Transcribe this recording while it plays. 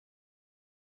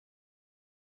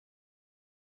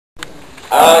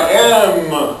I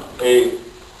am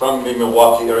from the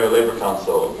Milwaukee Area Labor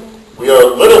Council. We are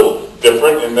a little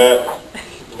different in that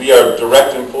we are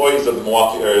direct employees of the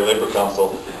Milwaukee Area Labor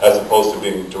Council as opposed to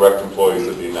being direct employees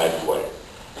of the United Way.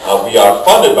 We are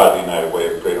funded by the United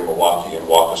Way of Greater Milwaukee and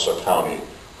Waukesha County,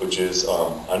 which is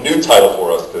a new title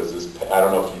for us because I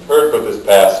don't know if you've heard, but this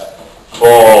past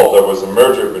fall there was a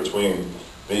merger between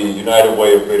the United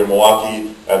Way of Greater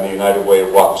Milwaukee and the United Way of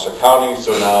Waukesha County,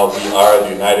 so now we are the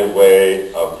United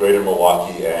Way of Greater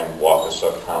Milwaukee and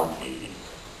Waukesha County.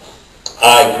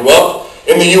 I grew up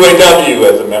in the UAW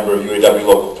as a member of UAW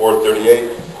Local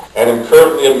 438 and am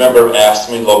currently a member of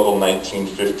AFSCME Local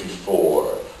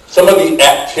 1954. Some of the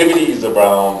activities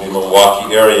around the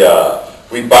Milwaukee area.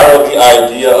 We borrowed the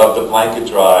idea of the blanket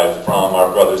drive from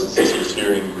our brothers and sisters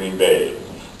here in Green Bay.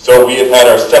 So we have had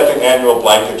our second annual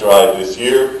blanket drive this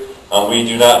year. We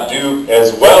do not do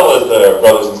as well as the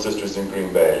brothers and sisters in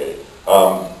Green Bay.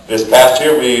 This past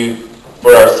year,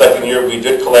 for our second year, we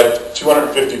did collect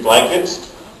 250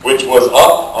 blankets, which was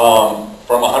up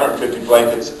from 150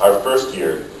 blankets our first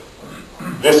year.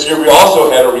 This year, we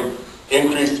also had an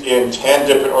increase in 10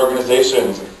 different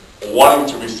organizations wanting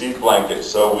to receive blankets.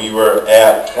 So we were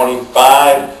at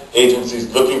 25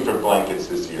 agencies looking for blankets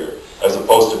this year, as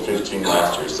opposed to 15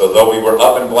 last year. So though we were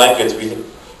up in blankets, we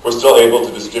were still able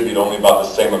to distribute only about the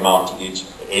same amount to each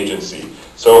agency.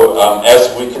 So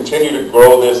as we continue to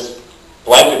grow this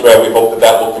blanket drive, we hope that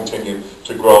that will continue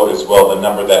to grow as well, the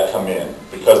number that come in,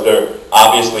 because there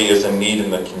obviously is a need in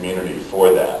the community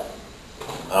for that.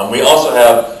 We also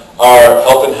have our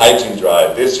health and hygiene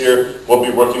drive. This year, we'll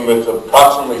be working with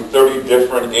approximately 30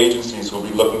 different agencies who will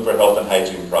be looking for health and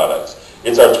hygiene products.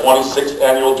 It's our 26th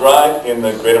annual drive in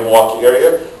the Greater Milwaukee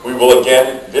area. We will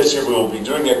again, this year we will be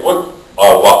doing it with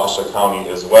Waukesha County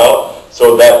as well.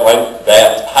 So that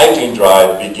hygiene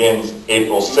drive begins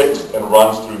April 6th and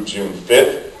runs through June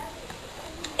 5th.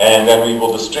 And then we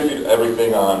will distribute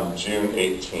everything on June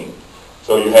 18th.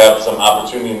 So you have some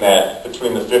opportunity in that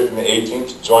between the 5th and the 18th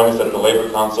to join us at the Labor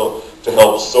Council to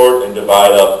help sort and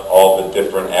divide up all the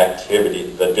different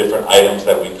activities, the different items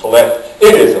that we collect.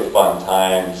 It is a fun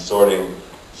time sorting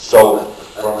soap,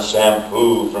 from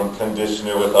shampoo, from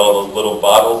conditioner with all those little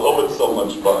bottles. Oh, it's so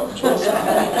much fun, trust me.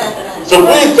 So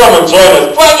please come and join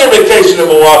us. Plan your vacation in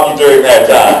Milwaukee during that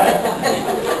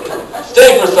time.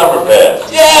 Stay for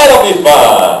Summerfest. Yeah, it'll be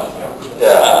fun.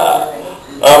 Yeah.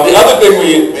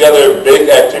 The other big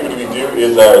activity we do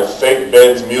is our St.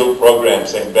 Ben's meal program.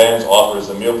 St. Ben's offers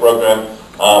a meal program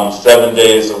 7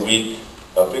 days a week,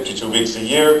 52 weeks a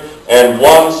year, and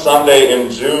one Sunday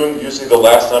in June, usually the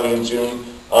last Sunday in June,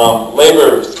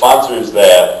 Labor sponsors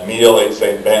that meal at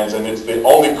St. Ben's, and it's the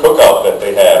only cookout that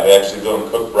they have. They actually go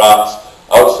and cook brats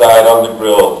outside on the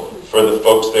grill for the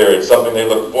folks there. It's something they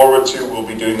look forward to. We'll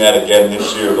be doing that again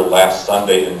this year, the last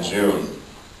Sunday in June.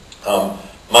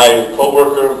 My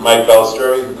co-worker, Mike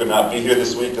Balistreri, who could not be here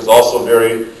this week, is also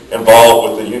very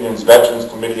involved with the Union's Veterans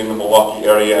Committee in the Milwaukee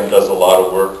area and does a lot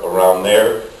of work around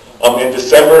there. In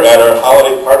December, at our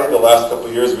holiday party, the last couple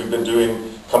of years, we've been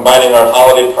combining our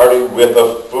holiday party with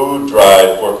a food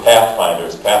drive for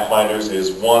Pathfinders. Pathfinders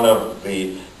is one of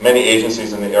the many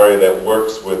agencies in the area that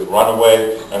works with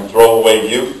runaway and throwaway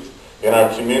youth in our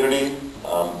community.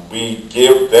 We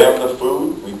give them the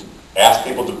food. We ask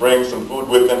people to bring some food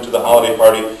with them to the holiday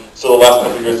party. So the last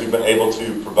couple of years we've been able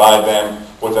to provide them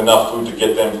with enough food to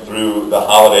get them through the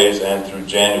holidays and through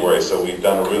January. So we've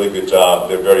done a really good job.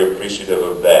 They're very appreciative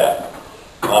of that.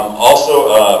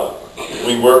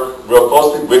 We work real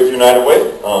closely with United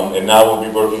Way, and now we'll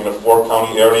be working in a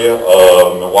 4-county area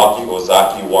of Milwaukee,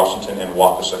 Ozaki, Washington, and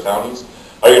Waukesha counties.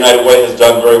 Our United Way has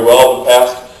done very well the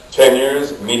past 10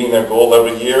 years, meeting their goal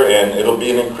every year, and it'll be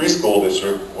an increased goal this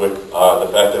year with the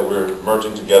fact that we're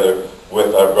merging together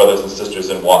with our brothers and sisters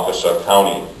in Waukesha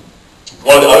County.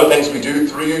 One of the other things we do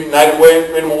through United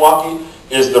Way in Milwaukee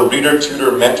is the Reader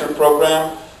Tutor Mentor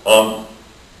Program.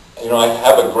 I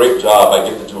have a great job. I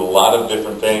get to do a lot of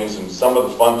different things, and some of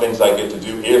the fun things I get to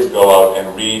do is go out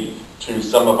and read to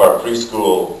some of our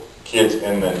preschool kids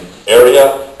in the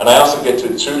area. And I also get to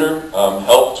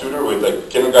help tutor with a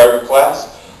kindergarten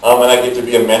class. And I get to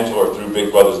be a mentor through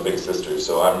Big Brothers Big Sisters.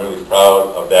 So I'm really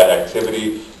proud of that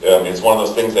activity. It's one of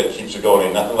those things that keeps you going.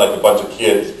 Ain't nothing like a bunch of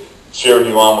kids cheering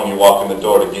you on when you walk in the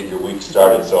door to get your week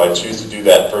started. So I choose to do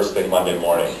that first thing Monday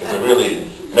morning, because it really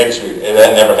makes you, and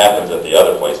that never happens at the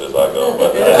other places I go,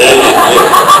 but that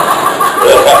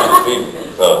happens to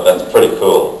me. So that's pretty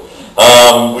cool.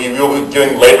 We will be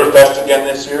doing Labor Fest again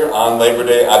this year on Labor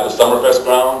Day at the Summerfest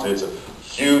grounds. It's a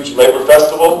huge labor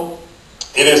festival.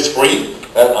 It is free.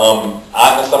 on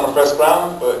the Summerfest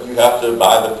ground, but you have to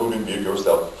buy the food and beer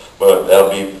yourself. But that'll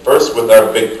be first with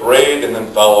our big parade, and then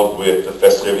followed with the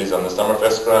festivities on the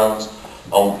Summerfest grounds.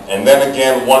 And then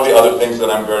again, one of the other things that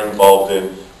I'm very involved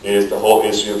in is the whole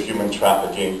issue of human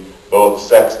trafficking, both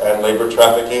sex and labor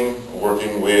trafficking,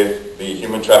 working with the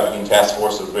Human Trafficking Task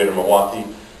Force of Greater Milwaukee.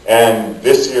 And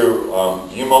this year,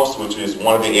 UMOS, which is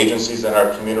one of the agencies in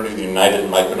our community, the United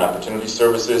Migrant Opportunity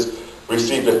Services,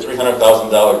 received a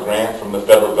 $300,000 grant from the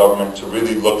federal government to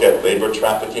really look at labor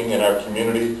trafficking in our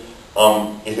community.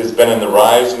 It has been in the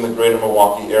rise in the Greater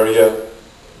Milwaukee area.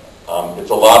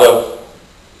 It's a lot of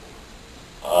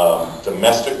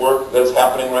domestic work that's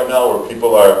happening right now, where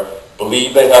people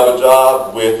believe they have a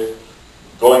job with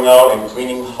going out and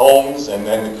cleaning homes, and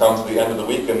then it comes to the end of the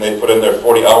week and they put in their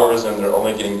 40 hours and they're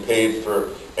only getting paid for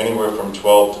anywhere from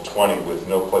 12 to 20 with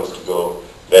no place to go,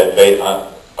 that they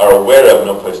are aware of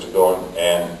no place to go,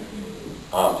 and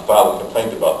file a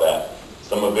complaint about that.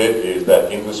 Some of it is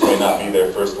that English may not be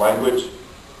their first language,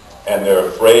 and they're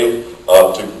afraid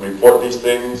to report these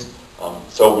things.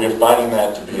 So we're finding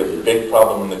that to be a big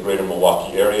problem in the Greater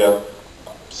Milwaukee area.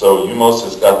 So UMOS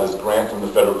has got this grant from the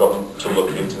federal government to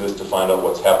look into this, to find out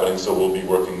what's happening. So we'll be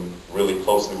working really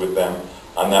closely with them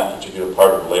on that particular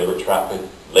part of labor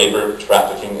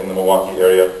trafficking in the Milwaukee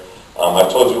area.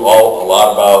 I've told you all a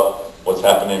lot about what's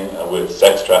happening with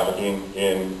sex trafficking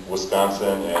in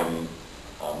Wisconsin, and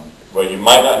what you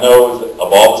might not know is that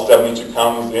of all the 72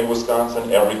 counties in Wisconsin,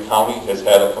 every county has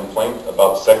had a complaint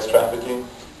about sex trafficking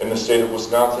in the state of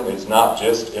Wisconsin. It's not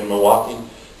just in Milwaukee.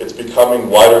 It's becoming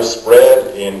wider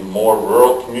spread in more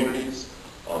rural communities.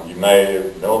 You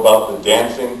may know about the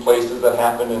dancing places that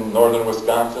happen in northern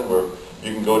Wisconsin, where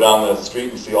you can go down the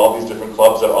street and see all these different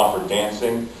clubs that offer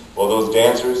dancing. Well, those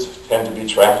dancers tend to be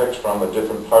trafficked from a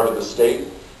different part of the state.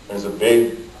 There's a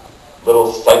big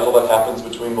little cycle that happens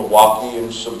between Milwaukee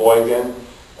and Sheboygan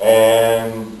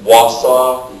and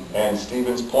Wausau and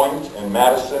Stevens Point and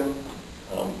Madison.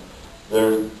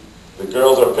 The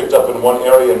girls are picked up in one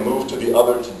area and moved to the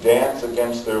other to dance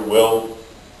against their will,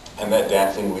 and that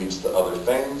dancing leads to other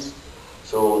things.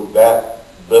 So that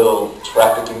little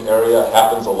trafficking area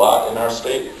happens a lot in our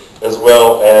state, as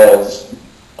well as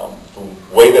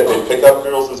the way that they pick up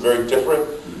girls is very different.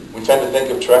 We tend to think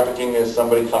of trafficking as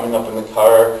somebody coming up in the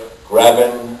car,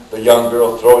 grabbing the young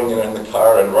girl, throwing her in the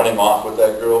car, and running off with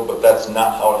that girl, but that's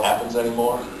not how it happens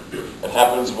anymore. It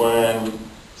happens when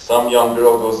some young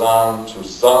girl goes on to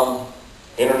some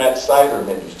internet site, or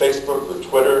maybe Facebook or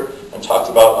Twitter, and talks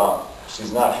about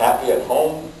she's not happy at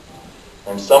home,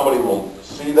 and somebody will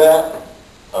see that.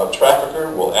 A trafficker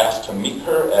will ask to meet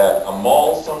her at a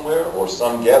mall somewhere or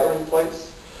some gathering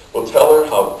place, will tell her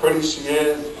how pretty she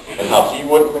is and how he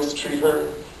wouldn't mistreat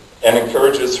her, and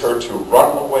encourages her to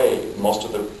run away. Most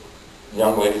of the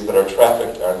young ladies that are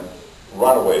trafficked are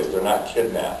runaways. They're not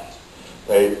kidnapped.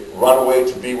 They run away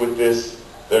to be with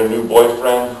their new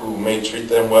boyfriend, who may treat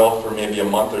them well for maybe a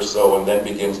month or so, and then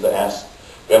begins to ask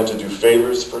them to do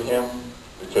favors for him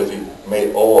because he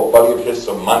may owe a buddy of his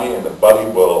some money, and the buddy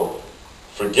will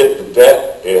forget the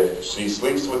debt if she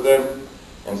sleeps with him,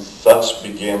 and such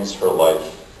begins her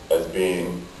life as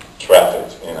being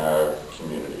trafficked in our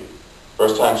community.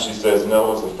 First time she says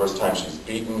no is the first time she's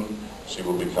beaten. She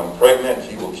will become pregnant.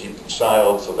 He will keep the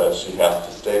child so that she has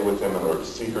to stay with him in order to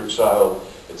see her child.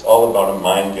 It's all about a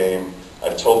mind game.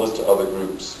 I've told this to other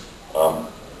groups.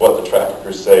 What the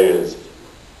traffickers say is,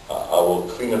 I will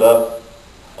clean it up,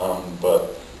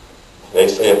 but they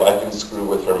say if I can screw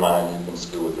with her mind, you can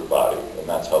screw with her body. And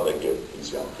that's how they get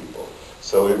these young people.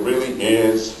 So it really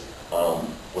is,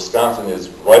 Wisconsin is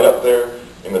right up there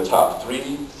in the top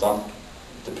 3. Some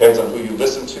depends on who you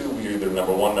listen to. We're either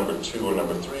number 1, number 2, or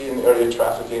number 3 in the area of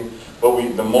trafficking.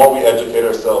 But the more we educate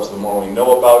ourselves, the more we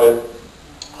know about it,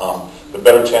 the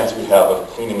better chance we have of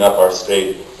cleaning up our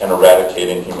state and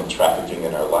eradicating human trafficking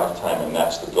in our lifetime. And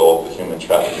that's the goal of the Human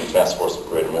Trafficking Task Force of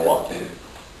Greater Milwaukee.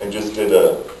 They just did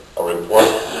a report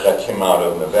that came out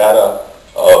of Nevada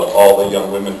of all the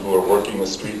young women who are working the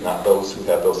street, not those who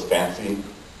have those fancy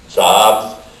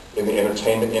jobs in the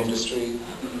entertainment industry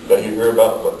that you hear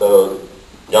about, but the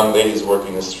young ladies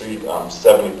working the street,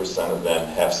 70% of them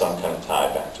have some kind of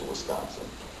tie back to Wisconsin.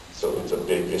 So it's a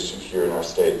big issue here in our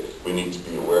state. We need to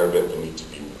be aware of it. We need to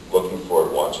be looking for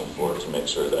it, watching for it, to make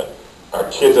sure that our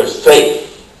kids are safe.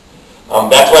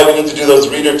 That's why we need to do those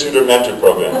reader, tutor, mentor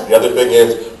programs. The other thing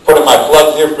is, putting my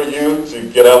plug here for you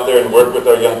to get out there and work with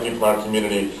our young people in our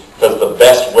community, because the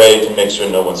best way to make sure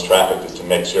no one's trafficked is to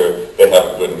make sure they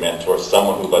have a good mentor,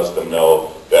 someone who lets them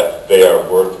know that they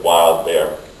are worthwhile, they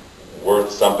are worth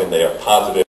something, they are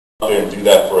positive, and do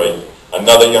that for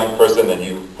another young person, and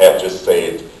you have just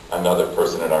saved another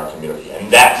person in our community.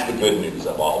 And that's the good news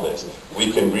of all this.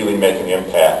 We can really make an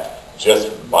impact just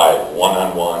by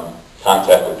one-on-one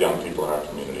contact